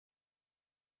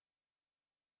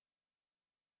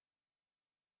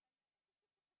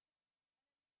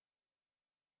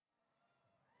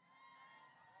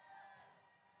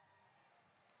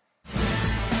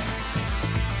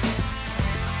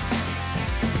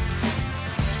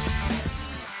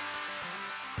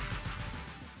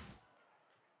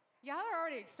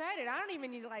excited. I don't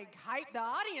even need to like hype the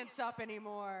audience up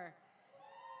anymore.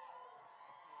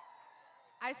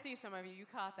 I see some of you. You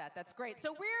caught that. That's great.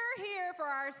 So we're here for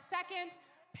our second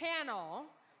panel,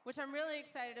 which I'm really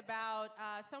excited about.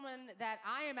 Someone that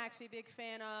I am actually a big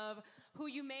fan of, who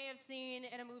you may have seen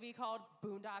in a movie called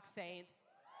Boondock Saints.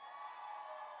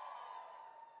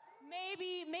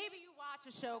 Maybe you watch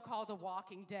a show called The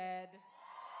Walking Dead.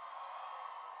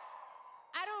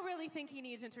 I don't really think he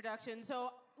needs introduction,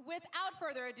 so without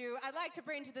further ado, I'd like to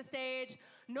bring to the stage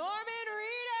Norman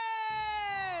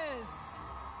Reedus!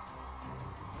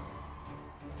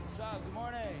 What's up? Good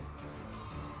morning.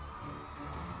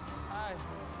 Hi.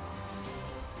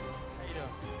 How you doing?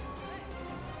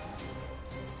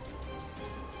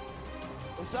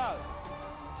 What's up?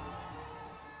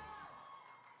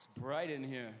 It's bright in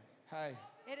here. Hi.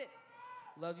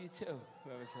 Love you too,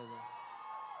 whoever said that.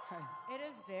 Hi. It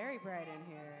is very bright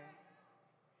in here.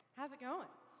 How's it going?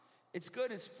 It's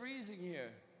good. It's freezing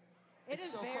here. It's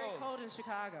so very cold in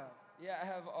Chicago. Yeah, I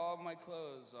have all my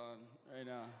clothes on right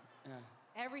now. Yeah.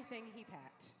 Everything he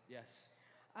packed. Yes.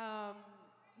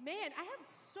 Man, I have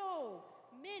so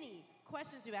many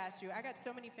questions to ask you. I got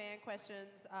so many fan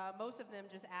questions, most of them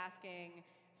just asking,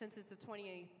 since it's the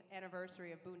 28th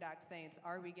anniversary of Boondock Saints,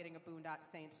 are we getting a Boondock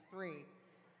Saints 3?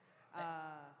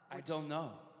 I don't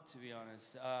know, to be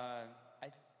honest. I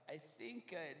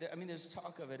think, I mean, there's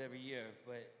talk of it every year,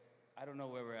 but I don't know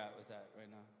where we're at with that right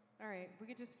now. All right, we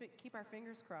could just keep our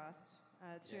fingers crossed.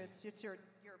 It's your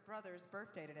brother's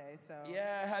birthday today, so.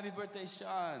 Yeah, happy birthday,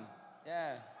 Sean.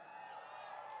 Yeah.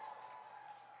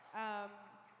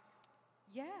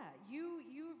 Yeah,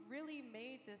 you've really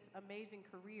made this amazing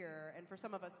career, and for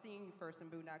some of us seeing you first in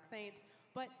Boondock Saints,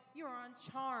 but you're on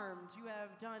Charmed, you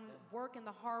have done work in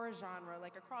the horror genre,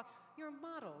 like across, you're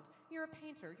modeled, you're a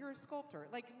painter, you're a sculptor,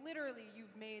 like literally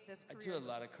you've made this career. I do a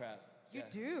lot of crap. You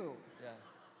do? Yeah.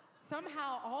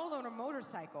 Somehow all on a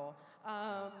motorcycle.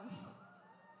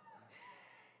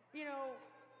 You know,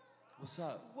 what's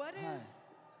up? What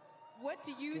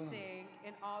do you think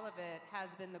in all of it has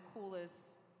been the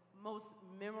coolest, most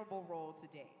memorable role to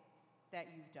date that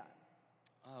you've done?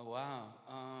 Oh, wow.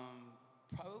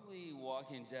 Probably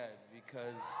Walking Dead,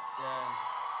 because,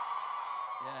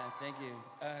 thank you.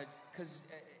 Because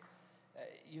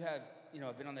you have,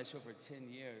 I've been on that show for 10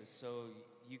 years, so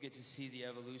you get to see the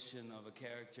evolution of a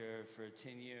character for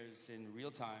 10 years in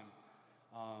real time.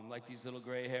 Like these little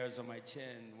gray hairs on my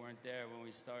chin weren't there when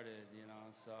we started,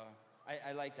 so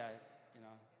I like that,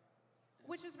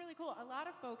 Which is really cool. A lot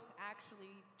of folks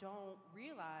actually don't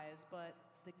realize, but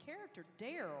the character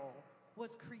Daryl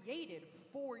was created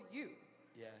for you.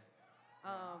 Yeah.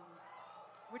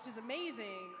 Which is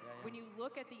amazing when you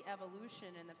look at the evolution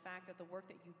and the fact that the work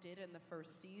that you did in the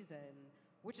first season,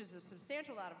 which is a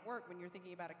substantial amount of work when you're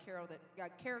thinking about a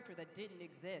character that didn't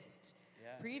exist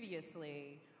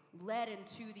previously, led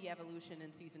into the evolution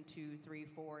in season 2, 3,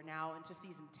 4, now into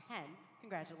season 10.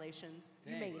 Congratulations,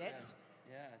 you made it.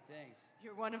 Yeah, thanks.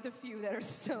 You're one of the few that are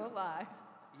still alive.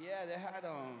 Yeah, they had,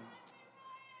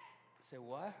 say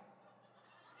what?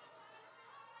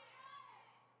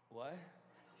 What?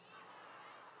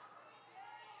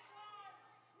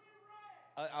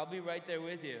 I'll be right there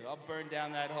with you. I'll burn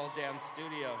down that whole damn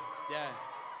studio. Yeah.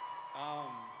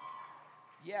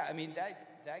 Yeah, I mean,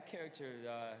 that character,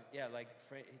 like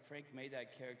Frank made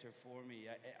that character for me.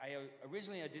 I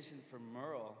originally auditioned for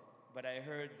Merle, but I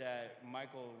heard that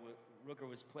Michael Rooker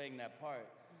was playing that part.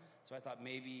 So I thought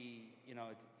maybe,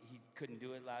 he couldn't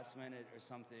do it last minute or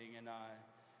something. And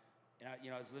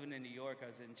I was living in New York. I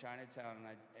was in Chinatown,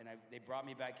 and they brought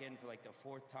me back in for like the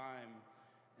 4th time.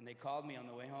 And they called me on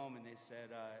the way home, and they said,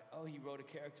 oh, he wrote a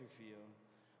character for you.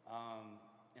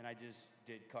 And I just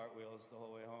did cartwheels the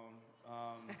whole way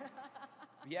home.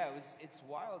 Yeah, it's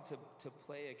wild to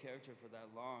play a character for that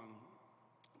long,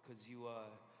 because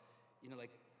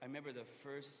like I remember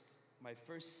my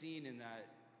first scene in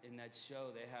that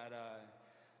show. They had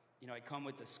I come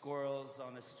with the squirrels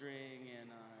on a string,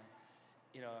 and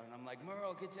and I'm like,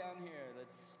 Merle, get down here,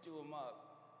 let's stew them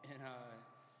up,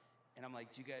 and I'm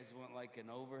like, do you guys want like an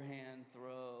overhand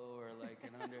throw or like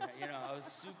an underhand? I was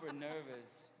super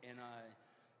nervous, and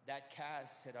that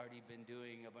cast had already been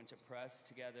doing a bunch of press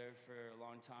together for a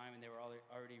long time, and they were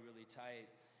already really tight.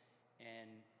 And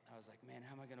I was like, man,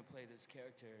 how am I gonna play this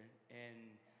character?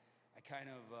 And I kind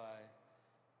of,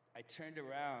 I turned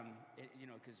around,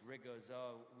 because Rick goes,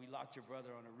 oh, we locked your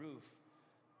brother on a roof.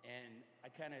 And I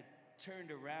kind of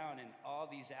turned around, and all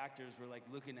these actors were like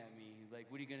looking at me, like,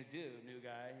 what are you gonna do, new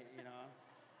guy,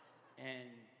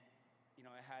 And,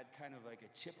 I had kind of like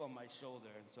a chip on my shoulder,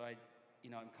 and so I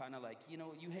I'm kind of like,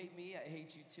 you hate me, I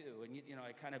hate you too. And,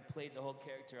 I kind of played the whole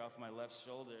character off my left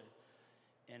shoulder.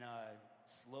 And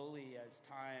slowly, as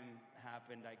time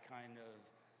happened, I kind of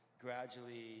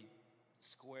gradually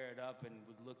squared up and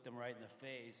would look them right in the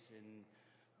face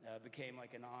and became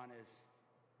like an honest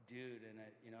dude. And,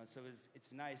 so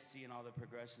it's nice seeing all the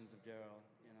progressions of Daryl,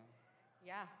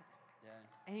 Yeah. Yeah.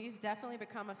 And he's definitely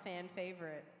become a fan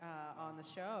favorite on the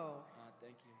show.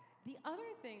 Thank you. The other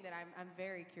thing that I'm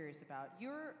very curious about,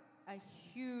 you're a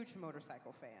huge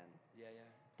motorcycle fan. Yeah.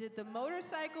 Did the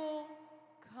motorcycle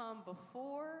come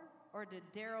before, or did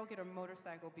Daryl get a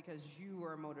motorcycle because you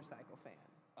were a motorcycle fan?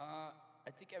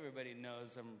 I think everybody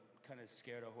knows I'm kind of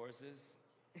scared of horses,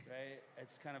 right?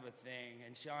 It's kind of a thing.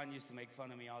 And Sean used to make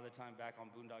fun of me all the time back on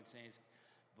Boondock Saints.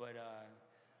 But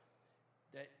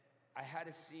that I had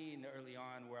a scene early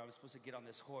on where I was supposed to get on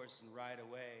this horse and ride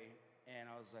away. And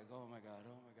I was like, oh my God.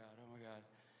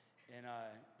 And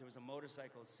there was a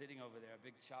motorcycle sitting over there, a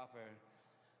big chopper.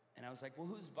 And I was like, well,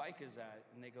 whose bike is that?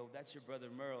 And they go, that's your brother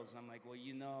Merle's. And I'm like, well,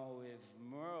 if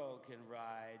Merle can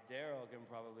ride, Daryl can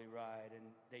probably ride. And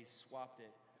they swapped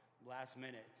it last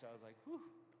minute. So I was like, whew,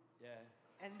 yeah.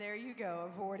 And there you go,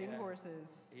 avoiding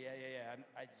horses. Yeah.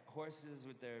 Horses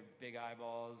with their big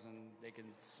eyeballs, and they can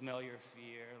smell your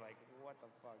fear. Like, what the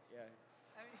fuck? Yeah.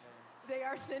 I mean, they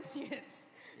are sentient.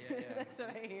 Yeah. That's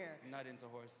what I hear. I'm not into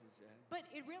horses, yeah. But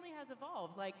it really has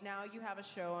evolved. Like, now you have a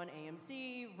show on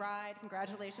AMC, Ride.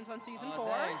 Congratulations on season 4.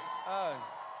 Thanks.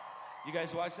 You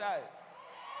guys watch that?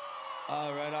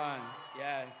 Oh, right on.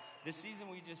 Yeah. This season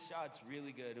we just shot, it's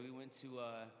really good. We went to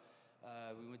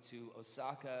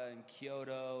Osaka and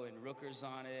Kyoto, and Rooker's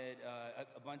on it.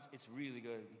 A bunch. It's really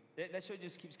good. That show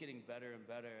just keeps getting better and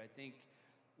better. I think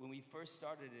when we first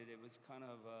started it, it was kind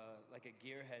of like a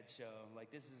gearhead show. Like,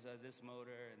 this is this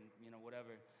motor and,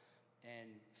 whatever. And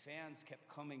fans kept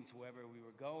coming to wherever we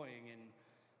were going,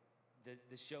 and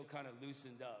the show kind of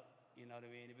loosened up. You know what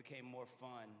I mean? It became more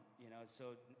fun.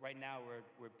 So right now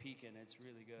we're peaking. It's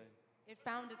really good. It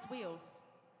found its wheels.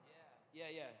 Yeah.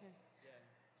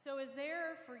 So is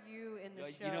there for you in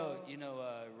the show?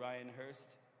 Ryan Hurst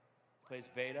plays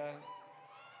Beta.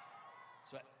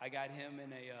 So I got him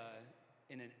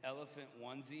in an elephant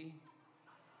onesie,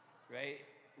 right?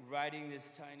 Riding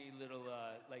this tiny little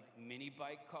like mini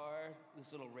bike car,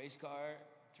 this little race car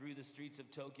through the streets of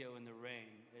Tokyo in the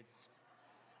rain.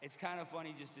 It's kind of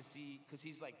funny just to see, because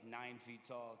he's like 9 feet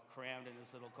tall, crammed in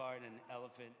this little car in an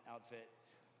elephant outfit.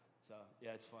 So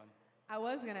yeah, it's fun. I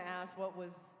was gonna ask what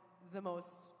was the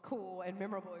most cool and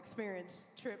memorable experience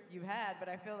trip you had, but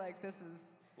I feel like this is...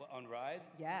 What, on Ride?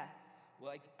 Yeah.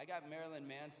 Well, I got Marilyn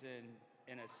Manson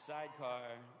in a sidecar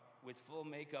with full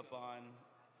makeup on,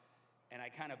 and I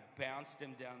kind of bounced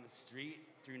him down the street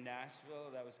through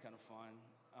Nashville. That was kind of fun.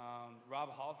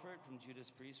 Rob Halford from Judas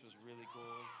Priest was really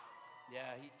cool.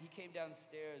 Yeah, he came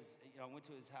downstairs. I went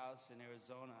to his house in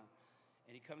Arizona,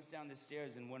 and he comes down the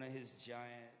stairs in one of his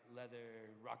giant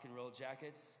leather rock and roll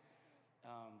jackets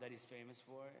that he's famous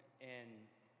for, and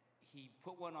he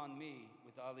put one on me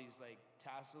with all these like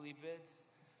tassel-y bits,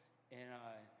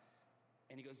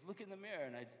 and he goes, look in the mirror,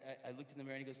 and I looked in the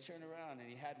mirror, and he goes, turn around, and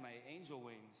he had my angel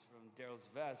wings from Daryl's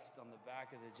vest on the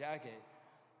back of the jacket,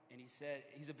 and he said,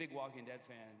 he's a big Walking Dead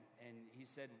fan, and he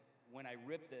said, when I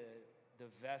ripped the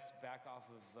vest back off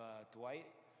of Dwight,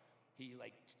 he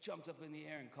like jumped up in the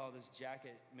air and called his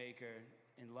jacket maker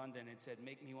in London and said,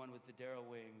 make me one with the Daryl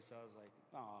wings. So I was like,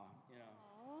 aw,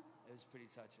 Aww. It was pretty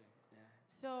touching, yeah.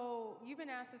 So you've been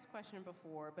asked this question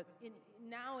before, but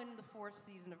now in the 4th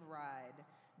season of Ride,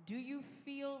 do you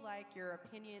feel like your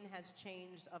opinion has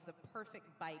changed of the perfect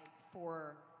bike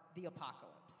for the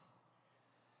apocalypse?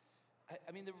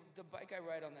 I mean, the bike I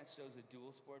ride on that show is a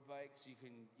dual sport bike, so you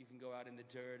can go out in the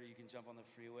dirt or you can jump on the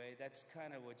freeway. That's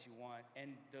kind of what you want.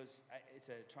 And it's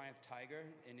a Triumph Tiger,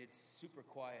 and it's super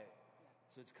quiet,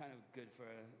 so it's kind of good for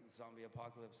a zombie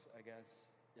apocalypse, I guess.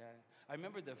 Yeah, I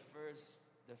remember the first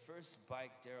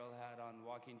bike Daryl had on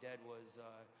Walking Dead was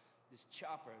this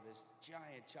chopper, this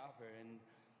giant chopper, and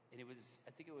it was,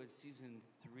 I think it was season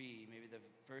 3, maybe the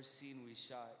first scene we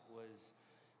shot was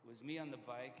me on the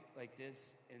bike like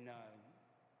this, and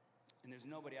there's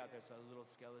nobody out there, so a little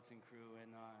skeleton crew,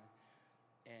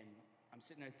 and I'm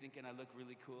sitting there thinking I look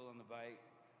really cool on the bike,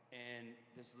 and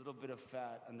this little bit of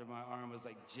fat under my arm was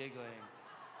like jiggling,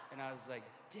 and I was like,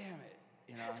 damn it,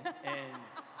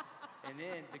 and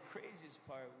then the craziest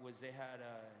part was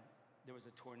there was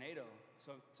a tornado,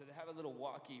 so they have a little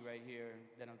walkie right here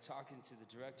that I'm talking to the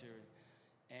director,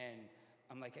 and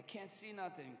I'm like, I can't see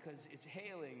nothing because it's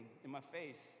hailing in my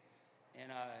face.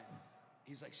 And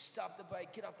he's like, stop the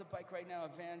bike, get off the bike right now,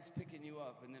 a van's picking you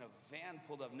up. And then a van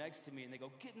pulled up next to me, and they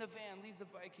go, get in the van, leave the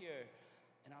bike here.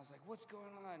 And I was like, what's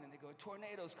going on? And they go,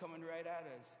 tornado's coming right at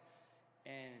us.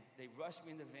 And they rushed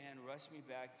me in the van, rushed me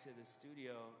back to the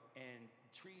studio, and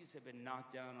trees had been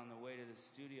knocked down on the way to the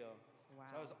studio. Wow.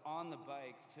 So I was on the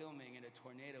bike filming, and a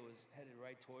tornado was headed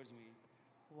right towards me.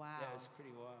 Wow. Yeah, it was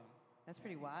pretty wild. That's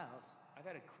pretty wild. I've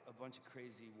had a bunch of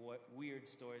crazy, weird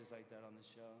stories like that on the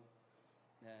show.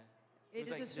 Yeah. It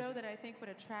is like a show that I think would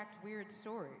attract weird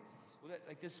stories. Well,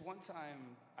 like this one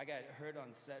time, I got hurt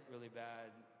on set really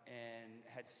bad and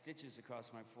had stitches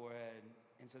across my forehead.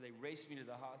 And so they raced me to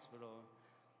the hospital.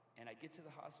 And I get to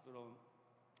the hospital,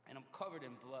 and I'm covered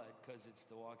in blood because it's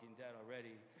The Walking Dead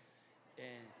already.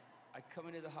 And I come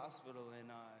into the hospital,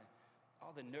 and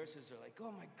all the nurses are like,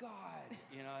 oh my God,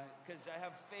 you know, because I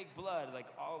have fake blood like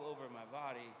all over my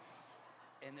body.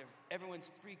 And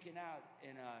everyone's freaking out.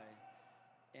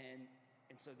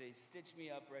 And so they stitched me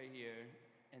up right here,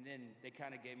 and then they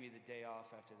kind of gave me the day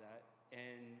off after that.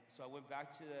 And so I went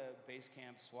back to the base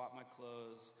camp, swapped my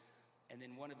clothes, and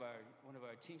then one of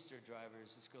our Teamster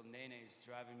drivers, this girl Nene, is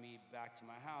driving me back to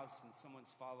my house, and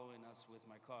someone's following us with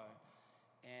my car.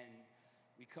 And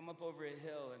we come up over a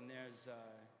hill, and there's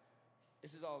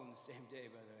this is all on the same day,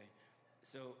 by the way.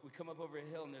 So we come up over a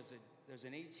hill, and there's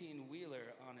an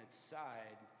 18-wheeler on its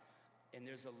side. And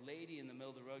there's a lady in the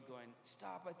middle of the road going,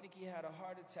 stop, I think he had a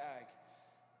heart attack.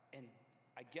 And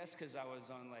I guess because I was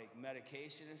on like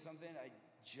medication or something, I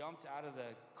jumped out of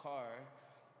the car.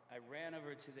 I ran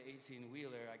over to the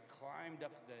 18-wheeler. I climbed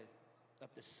up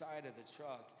the side of the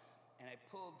truck, and I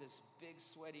pulled this big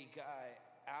sweaty guy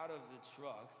out of the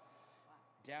truck,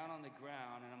 down on the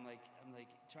ground, and I'm like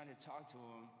trying to talk to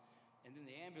him. And then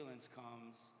the ambulance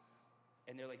comes,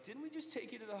 and they're like, didn't we just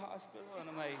take you to the hospital? And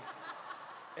I'm like,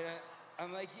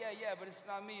 yeah, but it's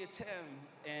not me, it's him.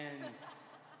 And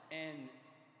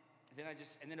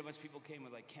then a bunch of people came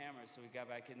with like cameras, so we got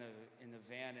back in the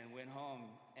van and went home,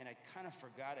 and I kind of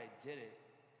forgot I did it.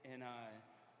 And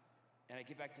I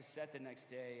get back to set the next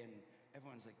day, and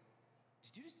everyone's like,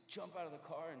 did you just jump out of the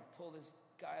car and pull this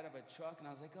guy out of a truck? And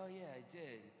I was like, oh yeah, I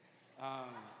did.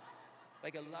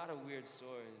 Like a lot of weird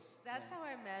stories. That's how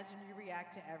I imagine you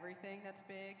react to everything that's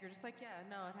big. You're just like, yeah,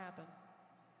 no, it happened.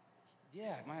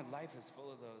 Yeah, my life is full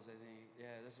of those, I think.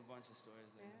 Yeah, there's a bunch of stories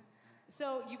there. Yeah.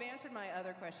 So you've answered my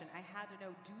other question. I had to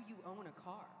know, do you own a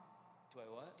car? Do I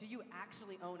what? Do you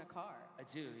actually own a car? I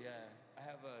do, yeah. I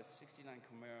have a 69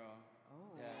 Camaro.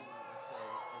 Oh. Yeah,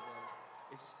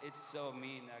 it's so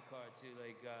mean, that car, too.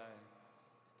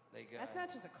 That's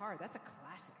not just a car, that's a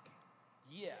classic.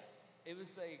 Yeah, it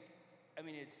was like, I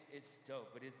mean, it's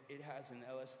dope, but it has an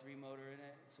LS3 motor in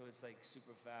it, so it's like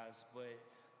super fast, but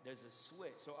there's a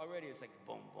switch. So already it's like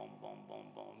boom, boom, boom,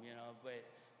 boom, boom, you know, but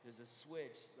there's a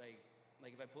switch, like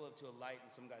if I pull up to a light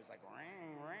and some guy's like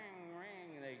ring, ring,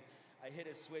 ring, and I hit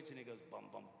a switch and it goes bum,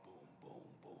 bum, boom, boom,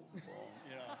 boom, boom,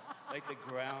 you know, like the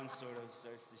ground sort of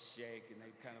starts to shake and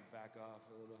they kind of back off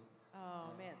a little.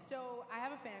 Oh, man. So I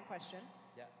have a fan question.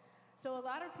 Yeah. So a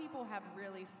lot of people have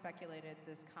really speculated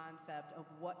this concept of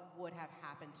what would have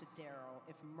happened to Daryl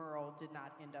if Merle did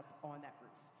not end up on that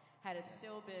roof. Had it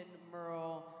still been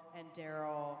Merle and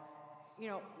Daryl, you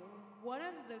know, one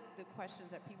of the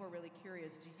questions that people are really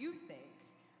curious, do you think,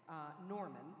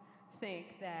 Norman,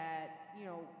 think that, you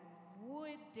know,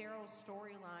 would Daryl's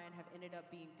storyline have ended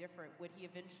up being different? Would he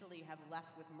eventually have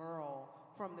left with Merle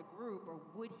from the group, or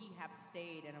would he have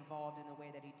stayed and evolved in the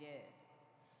way that he did?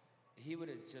 He would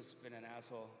have just been an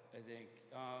asshole, I think.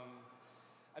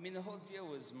 I mean, the whole deal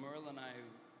was Merle and I,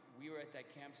 we were at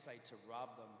that campsite to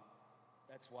rob them.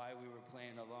 That's why we were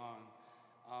playing along.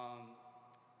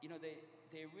 You know, they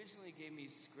originally gave me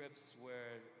scripts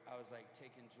where I was like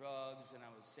taking drugs and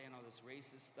I was saying all this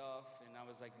racist stuff, and I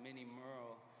was like mini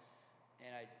Merle.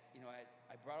 And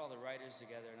I brought all the writers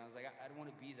together, and I was like, I don't want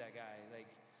to be that guy. Like,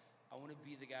 I want to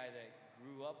be the guy that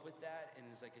grew up with that and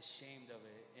is like ashamed of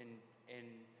it.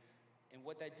 And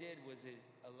what that did was it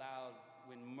allowed,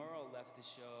 when Merle left the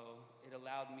show, it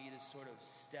allowed me to sort of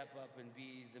step up and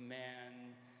be the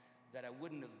man that I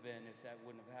wouldn't have been if that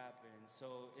wouldn't have happened.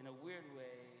 So in a weird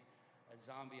way, a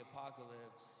zombie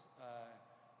apocalypse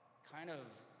kind of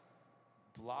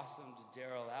blossomed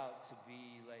Daryl out to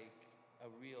be like a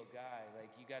real guy.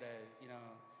 Like, you gotta, you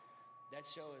know, that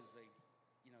show is like,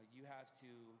 you know, you have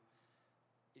to,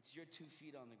 it's your 2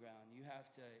 feet on the ground. You have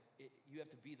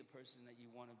to be the person that you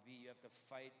want to be. You have to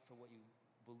fight for what you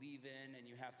believe in, and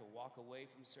you have to walk away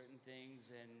from certain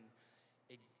things, and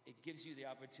it gives you the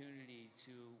opportunity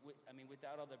to, I mean,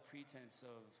 without all the pretense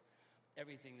of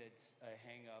everything that's a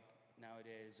hang-up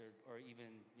nowadays, or even,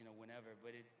 you know, whenever,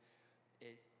 but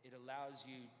it allows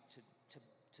you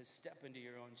to step into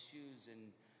your own shoes,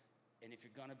 and if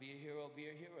you're gonna be a hero, be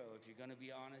a hero. If you're gonna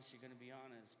be honest, you're gonna be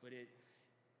honest. But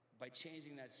by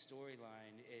changing that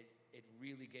storyline, it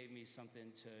really gave me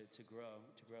something to grow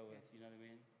with. You know what I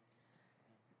mean?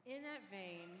 In that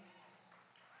vein.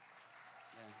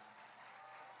 Yeah.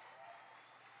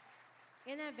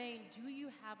 In that vein, do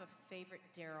you have a favorite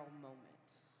Daryl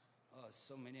moment? Oh,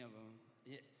 so many of them.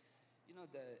 Yeah, you know,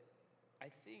 I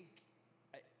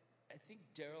think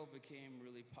Daryl became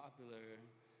really popular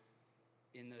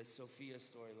in the Sophia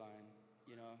storyline.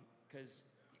 You know, because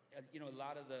you know, a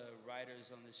lot of the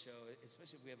writers on the show,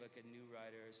 especially if we have like a new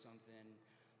writer or something,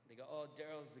 they go, "Oh,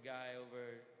 Daryl's the guy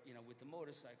over, you know, with the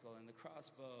motorcycle and the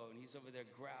crossbow, and he's over there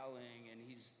growling, and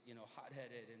he's, you know,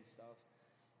 hot-headed and stuff."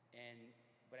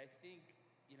 But I think,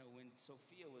 you know, when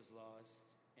Sophia was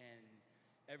lost and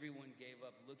everyone gave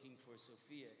up looking for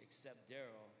Sophia except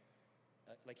Daryl,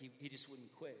 like he just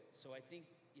wouldn't quit. So I think,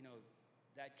 you know,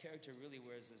 that character really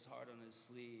wears his heart on his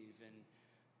sleeve, and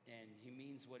he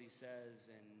means what he says,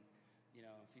 and, you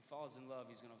know, if he falls in love,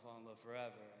 he's gonna fall in love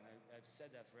forever. And I've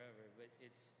said that forever, but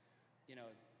it's, you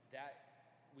know, that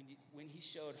when he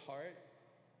showed heart,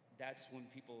 that's when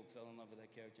people fell in love with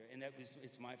that character, and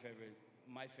it's my favorite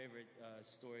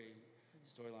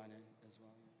storyline as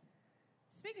well.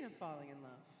 Speaking of falling in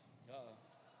love,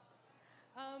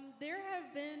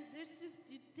 there's just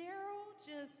Daryl.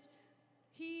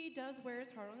 He does wear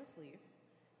his heart on his sleeve.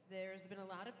 There's been a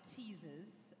lot of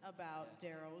teases about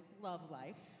Daryl's love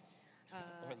life,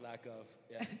 or lack of,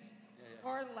 yeah.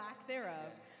 Or lack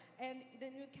thereof. Yeah. And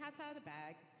then with cat's out of the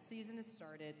bag, season has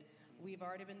started. We've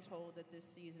already been told that this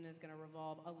season is going to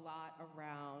revolve a lot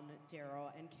around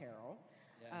Daryl and Carol.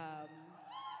 Yeah.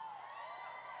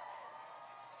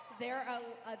 There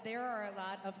are a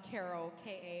lot of Carol,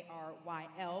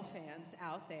 K-A-R-Y-L fans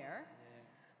out there.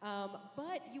 Yeah.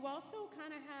 But you also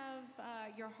kind of have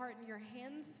your heart and your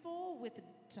hands full with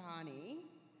Donnie.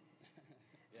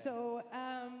 Yeah. So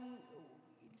I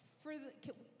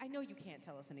know you can't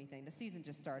tell us anything. The season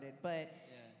just started, but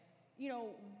you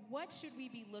know, what should we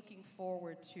be looking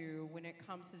forward to when it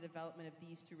comes to the development of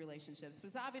these two relationships?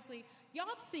 Because obviously, y'all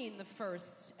have seen the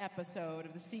first episode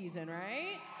of the season,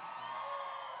 right?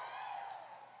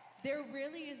 There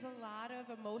really is a lot of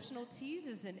emotional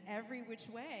teases in every which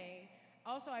way.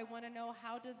 Also, I want to know,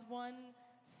 how does one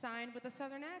sign with a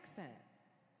Southern accent?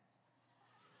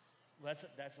 Well,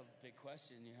 that's a big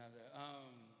question you have there.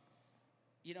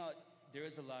 You know, there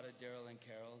is a lot of Daryl and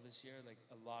Carol this year, like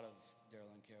a lot of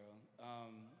Daryl and Carol.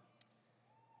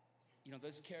 You know,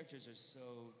 those characters are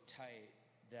so tight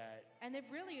that... And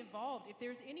they've really evolved. If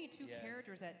there's any two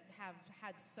characters that have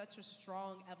had such a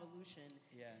strong evolution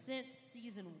since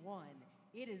season 1,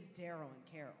 it is Daryl and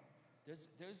Carol. There's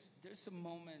some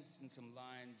moments and some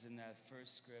lines in that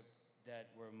first script that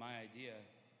were my idea.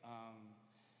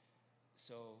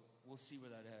 So we'll see where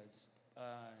that heads.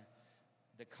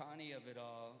 The Connie of it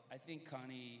all, I think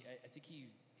Connie, I think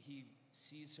he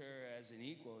sees her as an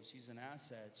equal. She's an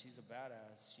asset. She's a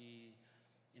badass. You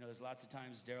know, there's lots of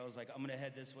times Daryl's like, "I'm gonna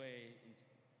head this way,"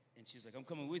 and she's like, "I'm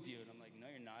coming with you," and I'm like, "No,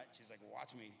 you're not." She's like,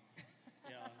 "Watch me."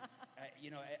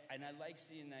 And I like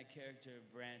seeing that character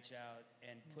branch out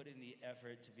and put in the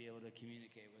effort to be able to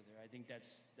communicate with her. I think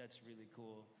that's really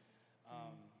cool.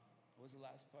 What was the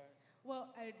last part? Well,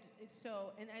 I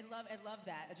love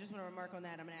that. I just want to remark on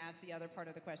that. I'm going to ask the other part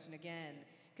of the question again,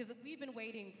 because we've been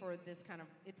waiting for this kind of,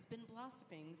 it's been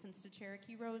blossoming since the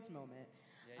Cherokee Rose moment.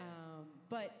 Yeah.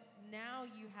 But now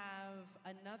you have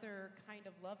another kind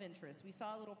of love interest. We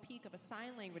saw a little peek of a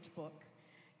sign language book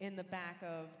in the back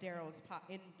of Daryl's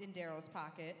in Daryl's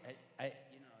pocket. I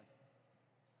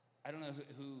don't know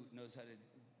who knows how to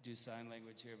do sign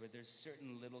language here, but there's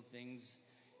certain little things,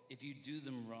 if you do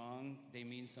them wrong, they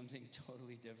mean something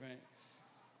totally different.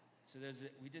 So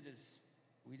we did this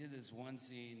one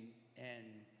scene,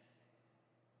 and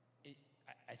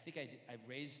I think I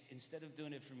raised, instead of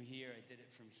doing it from here, I did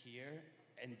it from here,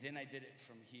 and then I did it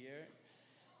from here.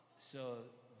 So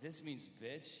this means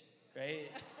bitch, right?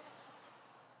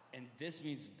 And this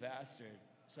means bastard.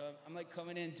 So I'm like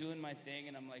coming in, doing my thing,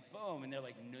 and I'm like, boom, and they're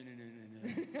like, no.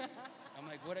 I'm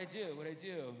like, what'd I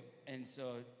do? And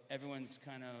so everyone's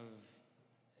kind of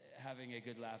having a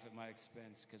good laugh at my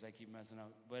expense because I keep messing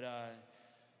up. But I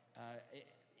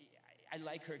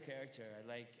like her character. I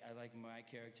like my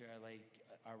character. I like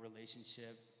our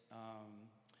relationship.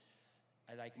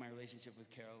 I like my relationship with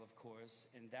Carol, of course,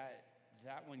 and that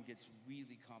one gets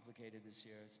really complicated this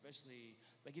year, especially,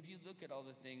 like, if you look at all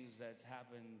the things that's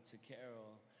happened to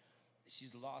Carol,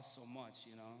 she's lost so much,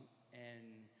 you know,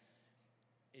 and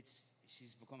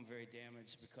she's become very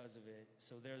damaged because of it.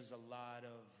 So there's a lot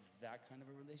of that kind of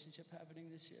a relationship happening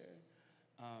this year.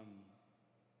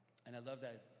 And I love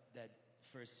that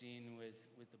first scene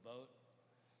with the boat.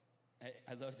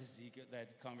 I loved Ezekiel,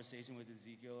 that conversation with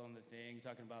Ezekiel on the thing,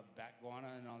 talking about bat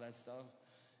guana and all that stuff.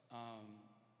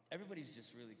 Everybody's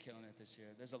just really killing it this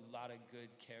year. There's a lot of good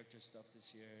character stuff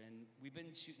this year. And we've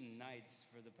been shooting nights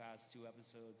for the past 2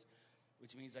 episodes,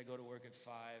 which means I go to work at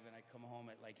 5 and I come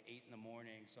home at like 8 in the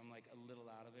morning. So I'm like a little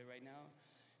out of it right now.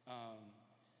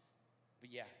 But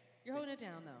yeah. You're holding it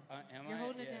down though. You're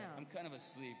holding it down. I'm kind of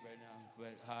asleep right now,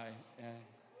 but hi.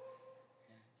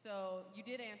 So you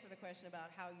did answer the question about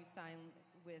how you sign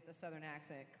with a Southern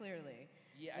accent, clearly.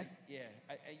 Yeah,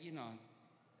 I you know,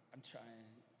 I'm trying,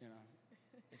 you know.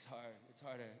 It's hard. It's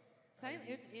harder.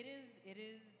 It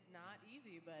is not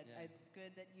easy, but it's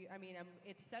good that you. I mean,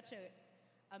 it's such a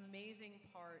amazing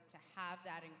part to have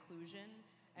that inclusion,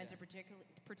 and to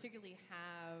particularly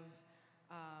have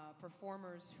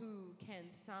performers who can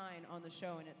sign on the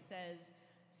show, and it sends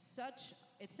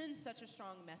such a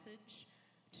strong message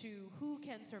to who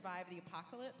can survive the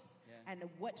apocalypse and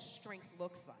what strength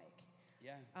looks like.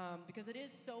 Yeah. Because it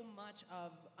is so much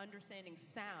of understanding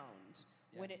sound.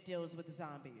 When it deals with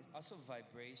zombies. Also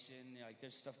vibration, you know, like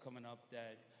there's stuff coming up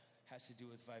that has to do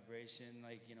with vibration,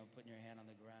 like, you know, putting your hand on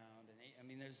the ground. And I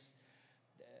mean, there's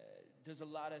a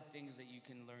lot of things that you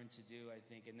can learn to do, I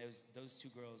think. And those 2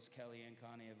 girls, Kelly and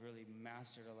Connie, have really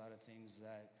mastered a lot of things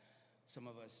that some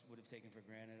of us would have taken for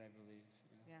granted, I believe.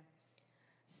 You know? Yeah.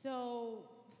 So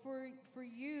for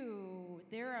you,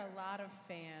 there are a lot of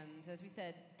fans. As we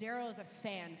said, Daryl is a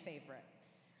fan favorite.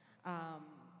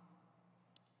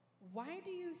 Why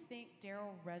do you think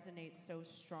Daryl resonates so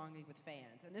strongly with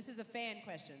fans? And this is a fan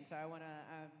question, so I want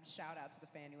to shout out to the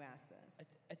fan who asked this.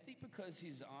 I think because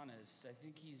he's honest. I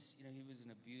think he was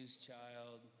an abused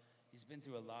child. He's been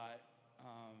through a lot.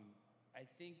 I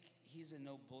think he's a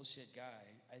no bullshit guy.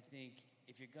 I think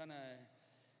if you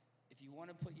want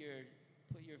to put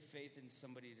your faith in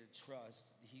somebody to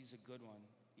trust, he's a good one.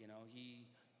 You know, he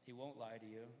won't lie to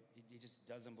you. He just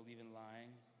doesn't believe in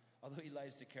lying. Although he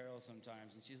lies to Carol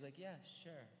sometimes, and she's like, "Yeah,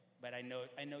 sure." But I know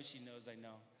she knows I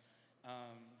know.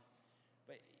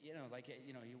 But you know, like,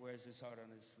 you know, he wears his heart on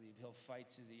his sleeve. He'll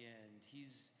fight to the end.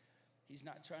 He's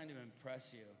not trying to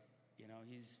impress you. You know,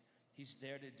 he's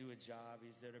there to do a job.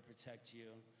 He's there to protect you.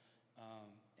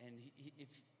 And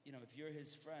if you're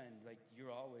his friend, like, you're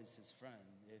always his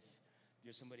friend. If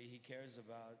you're somebody he cares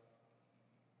about,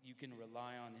 you can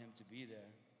rely on him to be there.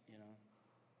 You know.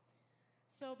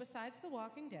 So besides The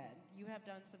Walking Dead, you have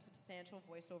done some substantial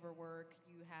voiceover work.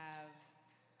 You have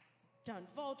done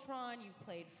Voltron. You've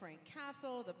played Frank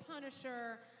Castle, The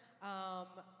Punisher.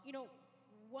 You know,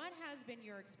 what has been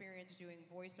your experience doing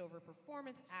voiceover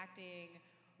performance acting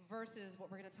versus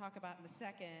what we're going to talk about in a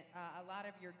second, a lot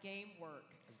of your game work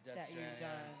that you've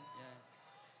done?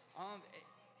 Yeah.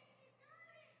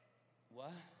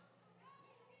 What?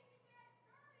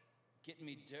 Getting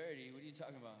me dirty? What are you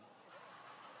talking about?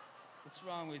 What's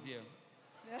wrong with you?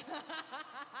 Yeah.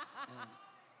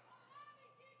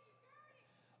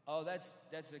 Oh, that's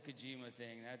a Kojima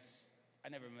thing. I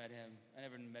never met him. I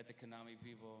never met the Konami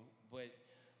people. But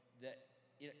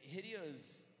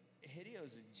Hideo's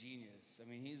a genius. I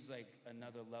mean, he's like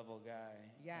another level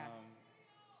guy. Yeah.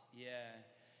 Yeah.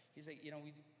 He's like, you know,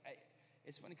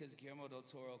 it's funny because Guillermo del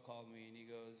Toro called me and he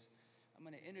goes, "I'm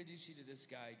going to introduce you to this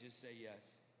guy. Just say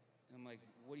yes." And I'm like,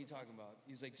 "What are you talking about?"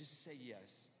 He's like, "Just say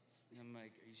yes." And I'm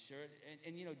like, "Are you sure?"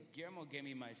 And you know, Guillermo gave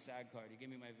me my SAG card. He gave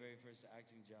me my very first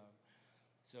acting job.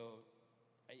 So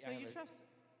you trust him?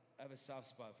 I have a soft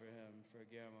spot for him, for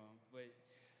Guillermo. But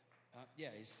yeah,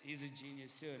 he's a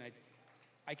genius too. And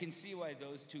I can see why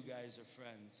those 2 guys are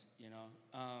friends, you know.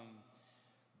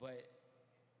 But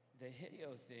the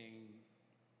Hideo thing,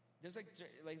 there's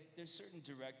there's certain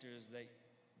directors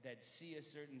that see a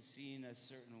certain scene a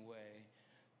certain way.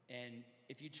 And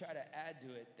if you try to add to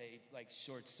it, they like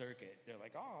short circuit. They're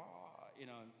like, "Oh," you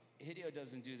know. Hideo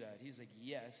doesn't do that. He's like,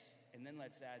 "Yes, and then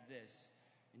let's add this."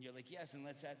 And you're like, "Yes, and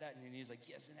let's add that." And he's like,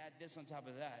 "Yes, and add this on top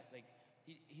of that." Like,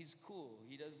 he's cool.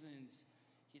 He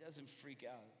doesn't freak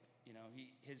out. You know,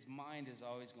 his mind is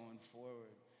always going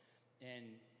forward.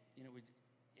 And you know,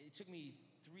 it took me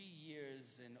 3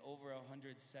 years and over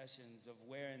 100 sessions of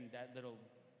wearing that little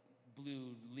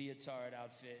blue leotard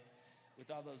outfit with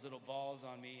all those little balls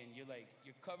on me, and you're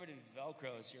covered in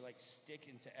Velcro, so you're like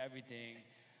sticking to everything,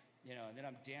 you know. And then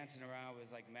I'm dancing around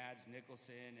with like Mads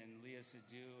Mikkelsen and Lea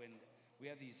Seydoux, and we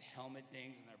have these helmet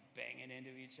things, and they're banging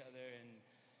into each other, and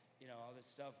you know, all this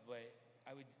stuff. But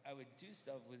I would do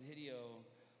stuff with Hideo,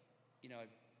 you know,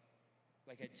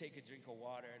 like I'd take a drink of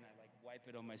water and I like wipe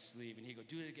it on my sleeve, and he'd go,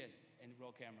 do it again, and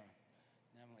roll camera.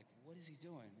 And I'm like, what is he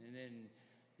doing? And then,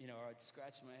 you know, or I'd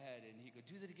scratch my head, and he'd go,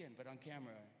 do that again, but on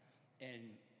camera.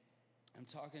 And I'm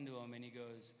talking to him, and he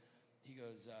goes,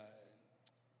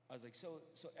 I was like, so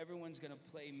everyone's gonna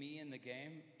play me in the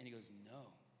game? And he goes, no,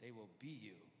 they will be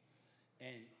you.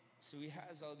 And so he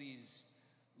has all these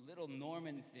little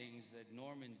Norman things that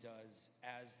Norman does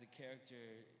as the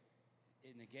character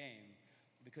in the game,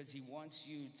 because he wants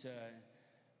you to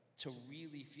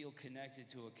really feel connected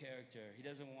to a character. He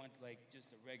doesn't want like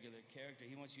just a regular character.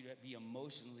 He wants you to be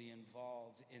emotionally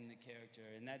involved in the character,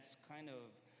 and that's kind of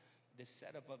the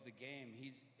setup of the game.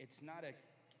 It's not a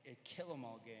kill 'em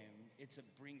all game. It's a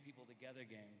bring people together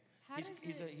game.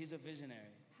 He's a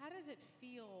visionary. How does it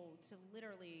feel to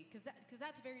literally, because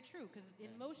that's very true, because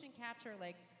in motion capture,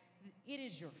 like, it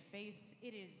is your face,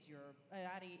 it is your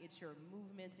body, it's your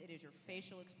movements, it is your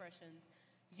facial expressions.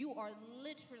 You are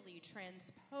literally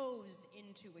transposed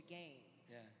into a game.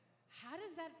 Yeah. How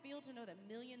does that feel to know that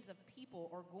millions of people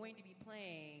are going to be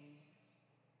playing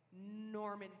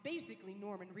basically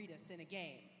Norman Reedus in a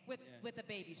game with a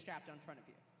baby strapped in front of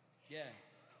you? Yeah.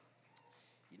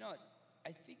 You know,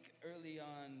 I think early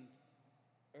on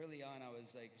I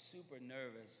was like super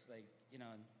nervous, like, you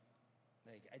know,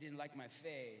 like I didn't like my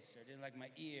face, or I didn't like my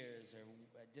ears, or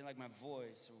I didn't like my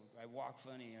voice, or I walk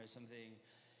funny or something.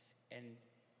 And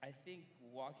I think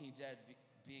Walking Dead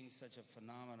being such a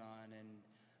phenomenon, and,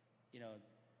 you know,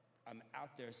 I'm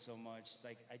out there so much,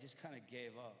 like I just kind of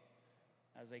gave up.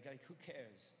 I was like, who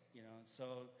cares, you know?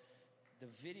 So the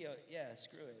video,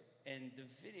 screw it. And the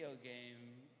video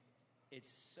game,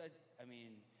 it's such, I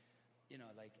mean, you know,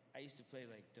 like I used to play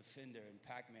like Defender and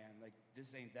Pac-Man, like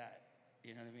this ain't that,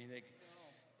 you know what I mean? Like,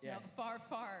 no, far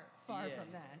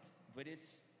from that. But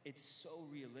it's so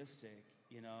realistic,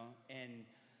 you know, and,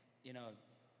 you know,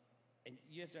 and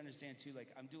you have to understand too, like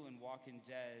I'm doing Walking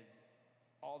Dead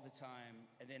all the time,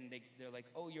 and then they're like,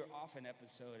 oh, you're off an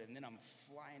episode, and then I'm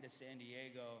flying to San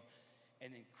Diego,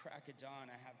 and then crack of dawn,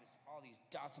 I have all these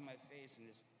dots on my face and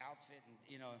this outfit, and,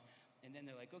 you know, and then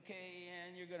they're like, okay,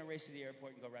 and you're gonna race to the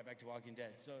airport and go right back to Walking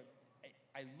Dead. So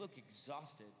I look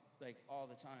exhausted, like all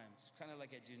the time, kind of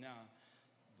like I do now.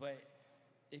 But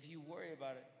if you worry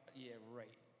about it, yeah, right.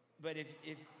 But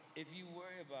if you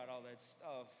worry about all that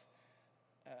stuff,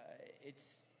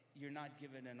 you're not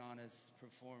given an honest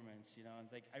performance, you know.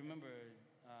 Like I remember,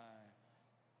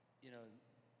 you know,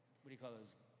 what do you call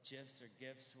those, GIFs or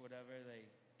GIFs or whatever? Like,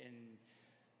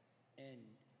 and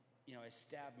you know, I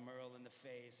stabbed Merle in the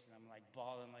face, and I'm like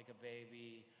bawling like a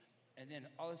baby, and then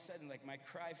all of a sudden, like my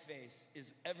cry face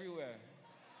is everywhere,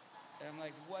 and I'm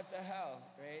like, what the hell,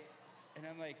 right? And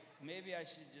I'm like, maybe I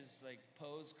should just like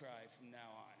pose cry from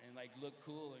now on and like look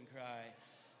cool and cry,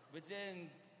 but then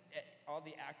all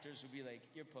the actors would be like,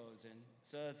 you're posing.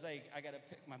 So it's like, I gotta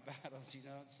pick my battles, you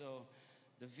know? So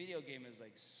the video game is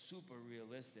like super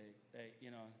realistic,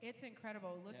 you know? It's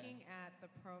incredible. Looking at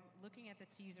the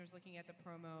teasers, looking at the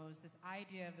promos, this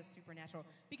idea of the supernatural,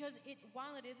 because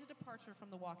while it is a departure from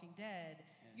The Walking Dead,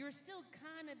 you're still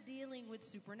kind of dealing with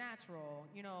supernatural.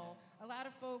 You know, a lot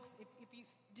of folks,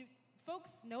 do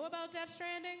folks know about Death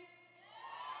Stranding?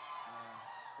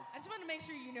 I just wanted to make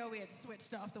sure you know we had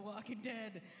switched off The Walking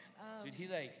Dead. Dude, he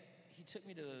took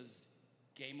me to those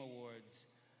game awards,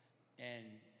 and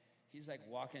he's like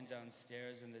walking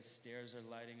downstairs, and the stairs are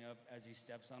lighting up as he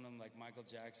steps on them, like Michael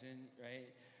Jackson, right?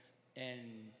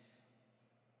 And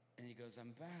he goes,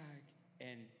 I'm back,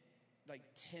 and like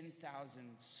 10,000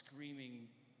 screaming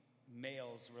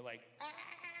males were like, ah!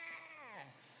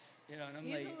 You know, and I'm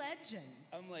he's like, a legend.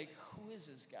 I'm like, who is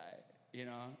this guy? You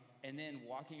know? And then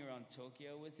walking around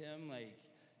Tokyo with him, like,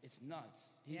 it's nuts.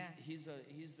 He's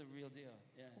the real deal.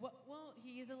 Yeah. Well,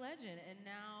 he is a legend, and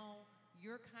now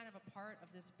you're kind of a part of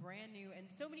this brand new, and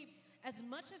so many, as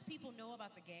much as people know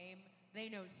about the game, they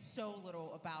know so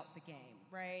little about the game,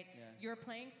 right? Yeah. You're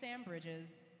playing Sam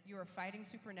Bridges, you are fighting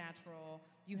supernatural,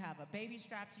 you have a baby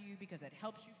strapped to you because it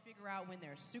helps you figure out when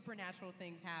there's supernatural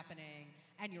things happening,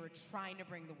 and you're trying to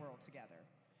bring the world together.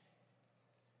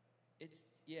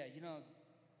 You know,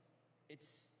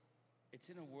 it's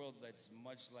in a world that's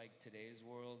much like today's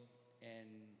world, and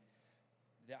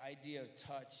the idea of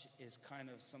touch is kind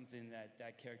of something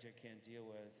that character can't deal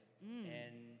with.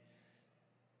 And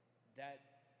that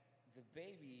the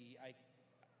baby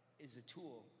is a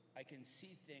tool. I can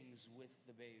see things with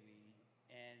the baby,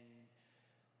 and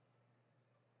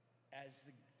as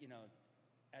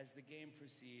the game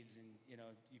proceeds, and you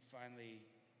know, you finally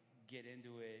get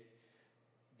into it,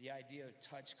 the idea of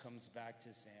touch comes back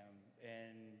to Sam,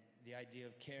 and the idea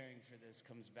of caring for this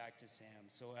comes back to Sam.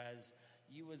 So as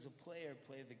you as a player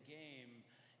play the game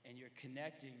and you're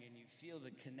connecting and you feel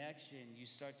the connection, you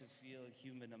start to feel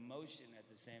human emotion at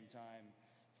the same time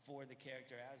for the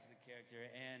character, as the character,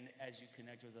 and as you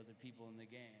connect with other people in the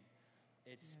game.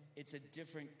 It's a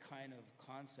different kind of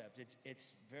concept.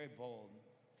 It's very bold.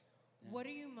 Yeah. What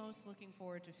are you most looking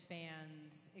forward to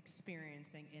fans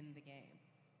experiencing in the game?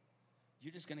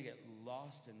 You're just gonna get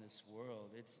lost in this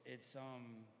world. It's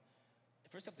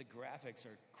first off, the graphics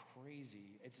are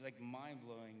crazy. It's like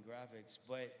mind-blowing graphics,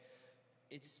 but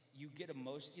you get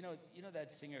emotion. You know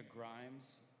that singer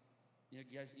Grimes? You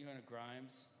guys know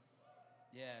Grimes?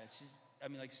 Yeah, she's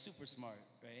like super smart,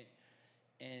 right?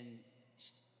 And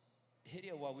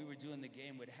Hideo, while we were doing the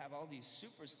game, would have all these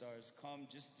superstars come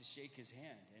just to shake his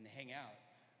hand and hang out,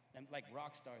 and like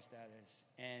rock star status.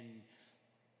 And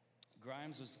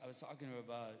Grimes I was talking to her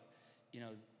about,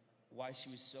 why she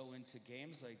was so into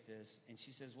games like this, and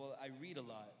she says, well, I read a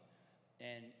lot,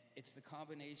 and it's the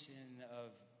combination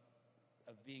of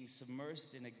being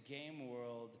submersed in a game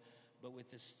world, but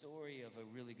with the story of a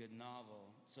really good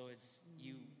novel. So it's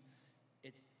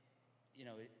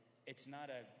not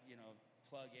a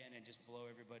plug in and just blow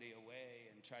everybody away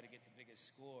and try to get the biggest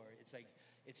score. It's like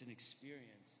it's an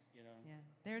experience, Yeah,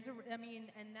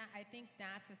 I think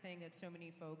that's the thing that so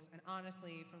many folks, and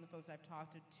honestly, from the folks I've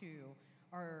talked to,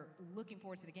 are looking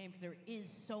forward to the game, because there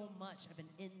is so much of an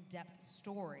in-depth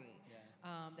story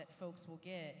that folks will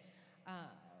get.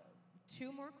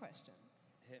 2 more questions.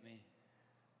 Hit me.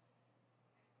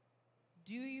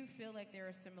 Do you feel like there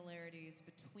are similarities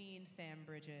between Sam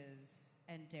Bridges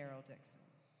and Daryl Dixon?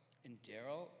 And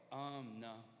Daryl?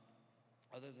 No.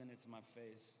 Other than it's my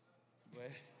face.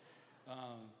 But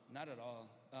not at all.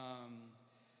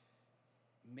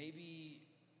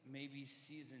 Maybe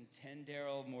season 10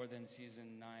 Daryl more than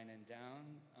season 9 and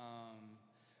down.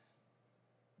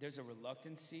 There's a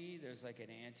reluctancy. There's like an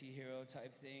anti-hero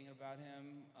type thing about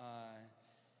him.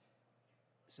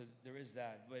 So there is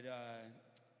that. But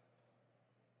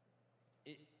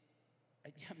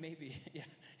yeah, maybe. Yeah,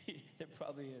 there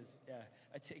probably is. Yeah,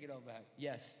 I take it all back.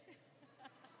 Yes.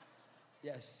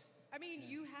 Yes. I mean,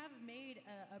 you have made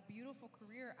a beautiful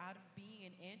career out of being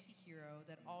an anti-hero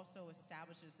that also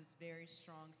establishes this very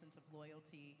strong sense of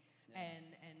loyalty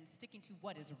and sticking to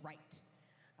what is right.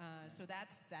 So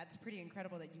that's pretty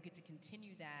incredible that you get to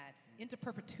continue that into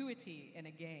perpetuity in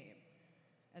a game.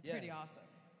 That's pretty awesome.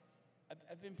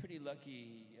 I've been pretty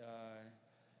lucky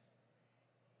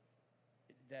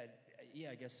that,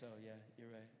 I guess so. Yeah, you're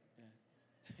right. Yeah.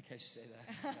 I guess you say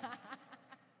that.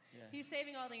 Yeah. He's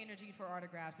saving all the energy for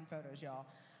autographs and photos, y'all.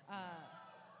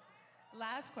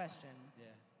 Last question.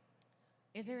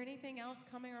 Yeah. Is there anything else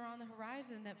coming around the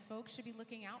horizon that folks should be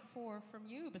looking out for from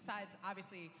you, besides,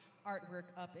 obviously, artwork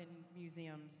up in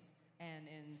museums and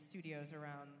in studios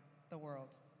around the world?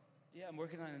 Yeah, I'm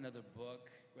working on another book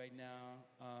right now.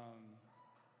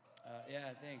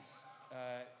 Yeah, thanks.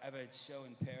 I have a show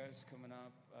in Paris coming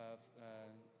up.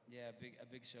 A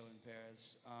big show in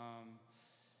Paris.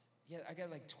 I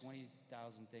got like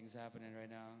 20,000 things happening right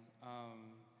now.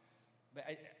 But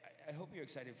I hope you're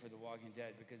excited for The Walking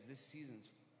Dead, because this season's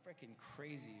freaking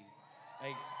crazy.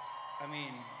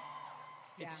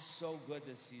 It's so good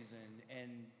this season,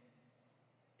 and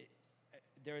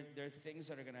there are things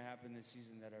that are going to happen this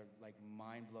season that are like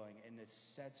mind-blowing, and the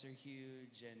sets are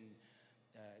huge, and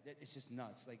it's just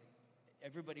nuts. Like,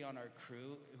 everybody on our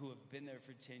crew who have been there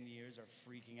for 10 years are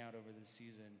freaking out over this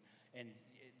season, and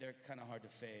they're kind of hard to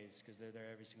phase because they're there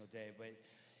every single day, but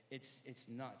it's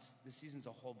nuts. This season's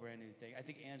a whole brand new thing. I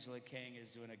think Angela Kang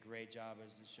is doing a great job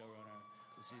as the showrunner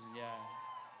this season.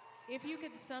 If you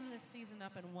could sum this season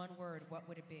up in one word, what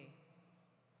would it be?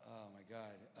 Oh my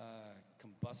God,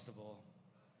 combustible.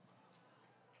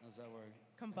 How's that word?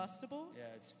 Combustible?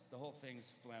 Yeah, the whole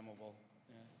thing's flammable.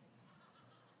 Yeah.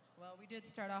 Well, we did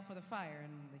start off with a fire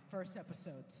in the first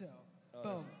episode, so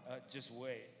boom. Just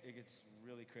wait, it gets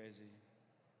really crazy.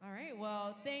 All right,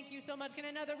 well, thank you so much. Get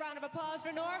another round of applause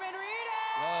for Norman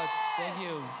Reedus! Well, thank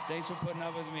you. Thanks for putting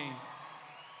up with me.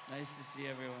 Nice to see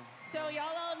everyone. So y'all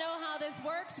all know how this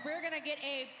works. We're gonna get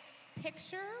a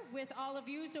picture with all of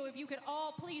you, so if you could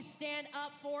all please stand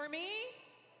up for me.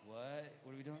 What?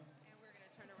 What are we doing?